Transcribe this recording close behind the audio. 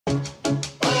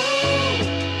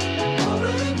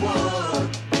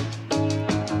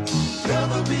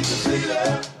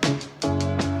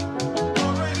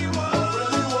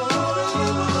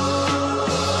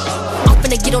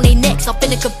get on their necks, I'm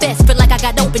finna confess, feel like I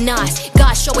got open eyes.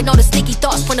 God showing all the sneaky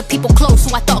thoughts from the people close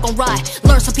who I thought gon' ride.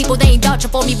 Learn some people, they ain't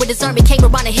vouching for me, but discernment came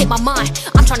around and hit my mind.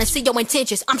 I'm trying to see your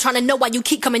intentions, I'm trying to know why you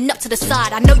keep coming up to the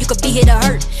side. I know you could be here to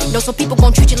hurt, know some people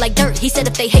gon' treat you like dirt. He said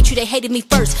if they hate you, they hated me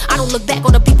first. I don't look back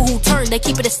on the people who turn, they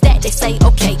keep it a stat, they say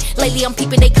okay. Lately I'm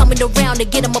peeping, they coming around to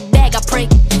get them a bag. I pray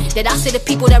that I see the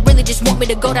people that really just want me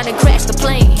to go down and crash the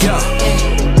plane. Yeah.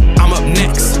 I'm up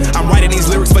next. I'm writing these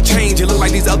lyrics for change. It look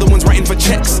like these other ones writing for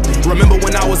checks. Remember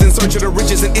when I was in search of the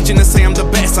riches and itching to say I'm the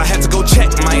best? I had to go check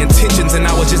my intentions and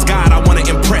I was just God I wanna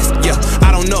impress. Yeah,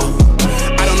 I don't know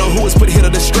who is put here to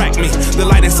distract me. The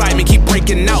light inside me keep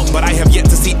breaking out, but I have yet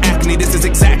to see acne. This is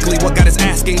exactly what God is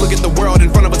asking. Look at the world in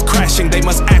front of us crashing. They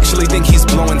must actually think he's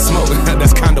blowing smoke.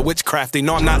 That's kinda witchcrafty.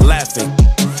 No, I'm not laughing.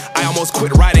 I almost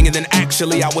quit writing and then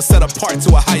actually I was set apart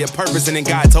to a higher purpose, and then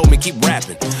God told me keep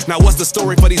rapping. Now what's the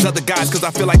story for these other guys? Cause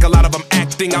I feel like a lot of them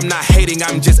acting. I'm not hating,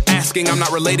 I'm just asking. I'm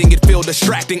not relating, it feel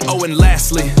distracting. Oh, and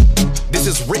lastly, this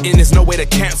is written, there's no way to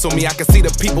cancel me. I can see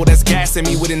the people that's gassing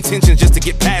me with intentions just to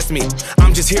get past me.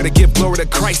 I'm just here to give glory to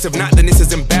Christ. If not, then this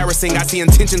is embarrassing. I see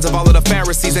intentions of all of the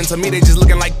Pharisees, and to me they just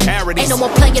looking like parodies. Ain't no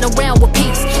more playing around with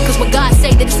peace, cause when God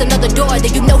say that it's another door,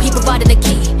 then you know he provided the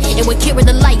key. And when Kieran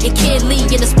the light and Kieran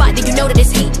leave in the spot, then you know that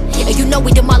it's heat. And you know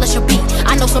we demolish a beat.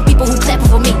 I know some people who clapping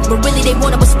for me, but really they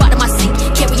want up a spot in my seat.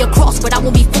 Carry a cross, but I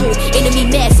won't be fooled.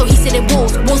 Enemy mad, so he sitting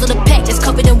wolves. Wolves on the pack that's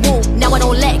covered in wool. Now I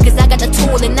don't lack, cause I got the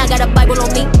tool and I got a Bible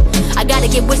on me. I gotta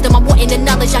get wisdom, I'm wanting the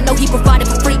knowledge. I know he provided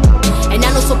for free. And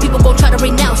I know some people gon' try to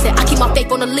renounce it. I keep my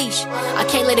faith on the leash, I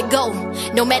can't let it go.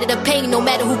 No matter the pain, no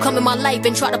matter who come in my life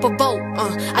and try to provoke.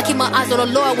 I keep my eyes on the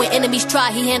Lord. When enemies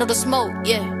try, he handle the smoke.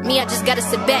 Yeah, me, I just gotta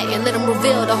sit back and let him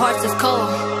reveal the hearts that's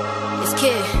cold.